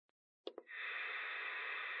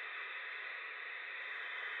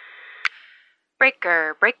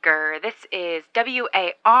Breaker, breaker. This is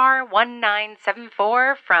WAR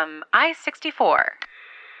 1974 from I-64.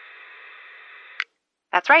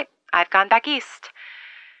 That's right, I've gone back east.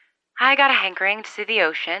 I got a hankering to see the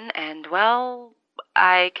ocean, and, well,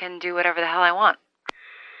 I can do whatever the hell I want.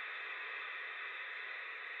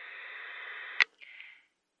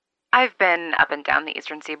 I've been up and down the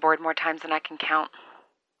eastern seaboard more times than I can count.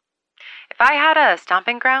 If I had a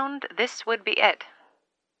stomping ground, this would be it.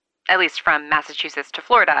 At least from Massachusetts to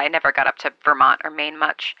Florida, I never got up to Vermont or Maine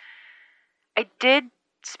much. I did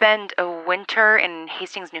spend a winter in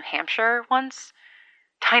Hastings, New Hampshire once.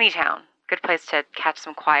 Tiny town, good place to catch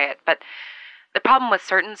some quiet, but the problem with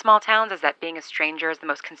certain small towns is that being a stranger is the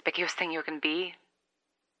most conspicuous thing you can be.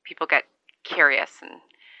 People get curious, and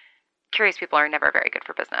curious people are never very good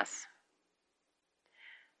for business.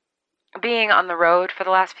 Being on the road for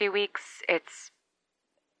the last few weeks, it's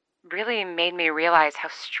really made me realize how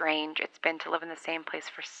strange it's been to live in the same place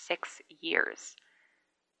for 6 years.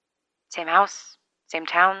 Same house, same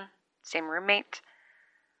town, same roommate.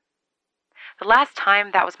 The last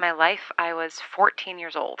time that was my life, I was 14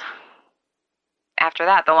 years old. After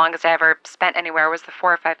that, the longest I ever spent anywhere was the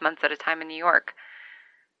 4 or 5 months at a time in New York.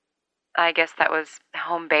 I guess that was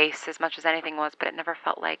home base as much as anything was, but it never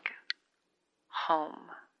felt like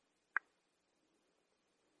home.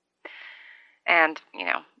 And,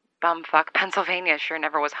 bumfuck Pennsylvania sure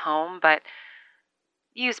never was home, but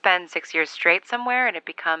you spend 6 years straight somewhere and it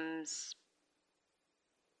becomes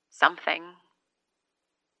something.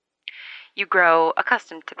 You grow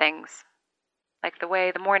accustomed to things, like the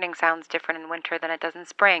way the morning sounds different in winter than it does in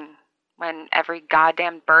spring, when every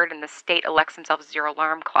goddamn bird in the state elects himself as your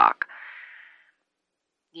alarm clock.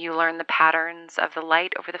 You learn the patterns of the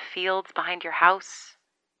light over the fields behind your house.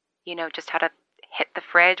 You know just how to hit the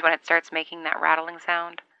fridge when it starts making that rattling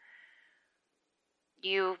sound.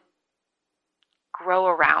 You grow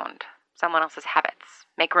around someone else's habits,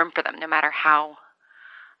 make room for them, no matter how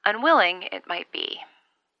unwilling it might be.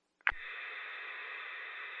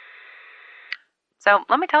 So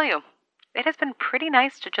let me tell you, it has been pretty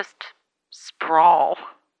nice to just sprawl.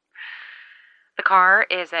 The car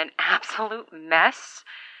is an absolute mess,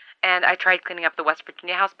 and I tried cleaning up the West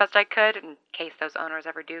Virginia house best I could in case those owners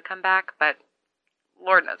ever do come back, but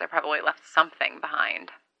Lord knows I probably left something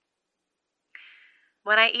behind.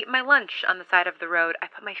 When I eat my lunch on the side of the road, I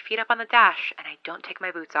put my feet up on the dash and I don't take my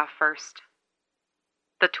boots off first.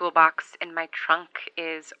 The toolbox in my trunk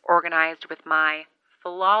is organized with my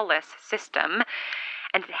flawless system,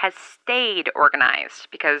 and it has stayed organized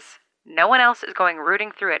because no one else is going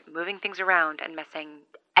rooting through it, moving things around and messing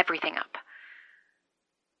everything up.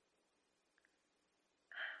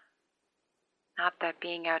 Not that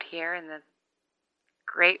being out here in the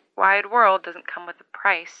great wide world doesn't come with a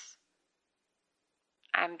price.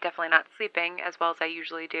 I'm definitely not sleeping as well as I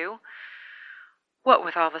usually do. What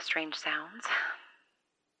with all the strange sounds?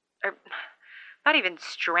 Or, not even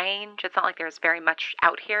strange. It's not like there's very much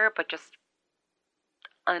out here, but just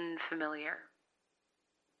unfamiliar.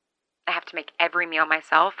 I have to make every meal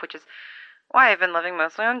myself, which is why I've been living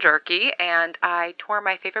mostly on jerky, and I tore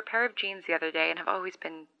my favorite pair of jeans the other day and have always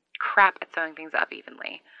been crap at sewing things up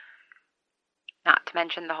evenly. Not to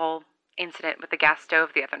mention the whole incident with the gas stove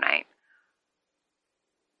the other night.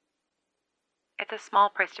 It's a small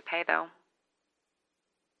price to pay, though.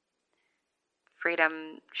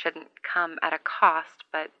 Freedom shouldn't come at a cost,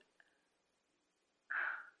 but,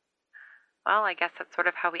 well, I guess that's sort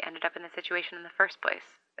of how we ended up in the situation in the first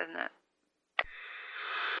place, isn't it?